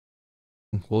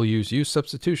we'll use u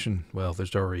substitution. Well,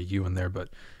 there's already u in there, but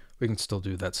we can still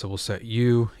do that. So we'll set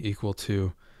u equal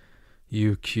to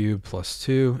u cubed plus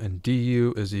 2, and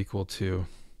du is equal to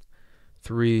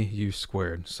 3u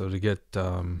squared. So to get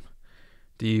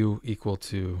du equal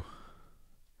to,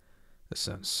 this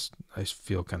I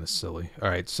feel kind of silly. All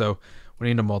right, so we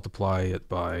need to multiply it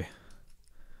by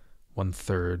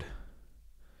 1/3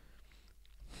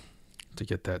 to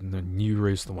get that, and then u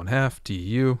raised to the 1/2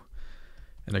 du.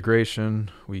 Integration,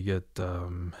 we get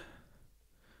 1/3,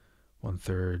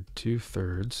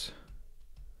 2/3.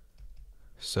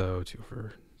 So 2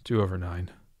 over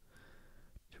 9.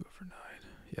 2 over 9,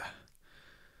 yeah.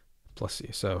 Plus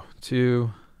c. So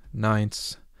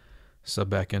 2/9 sub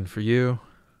back in for u.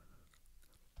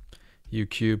 U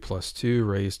cubed plus 2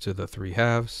 raised to the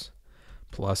 3/2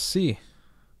 plus c.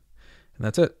 And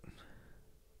that's it.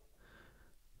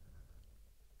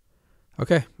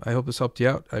 Okay, I hope this helped you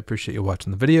out. I appreciate you watching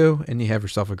the video, and you have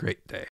yourself a great day.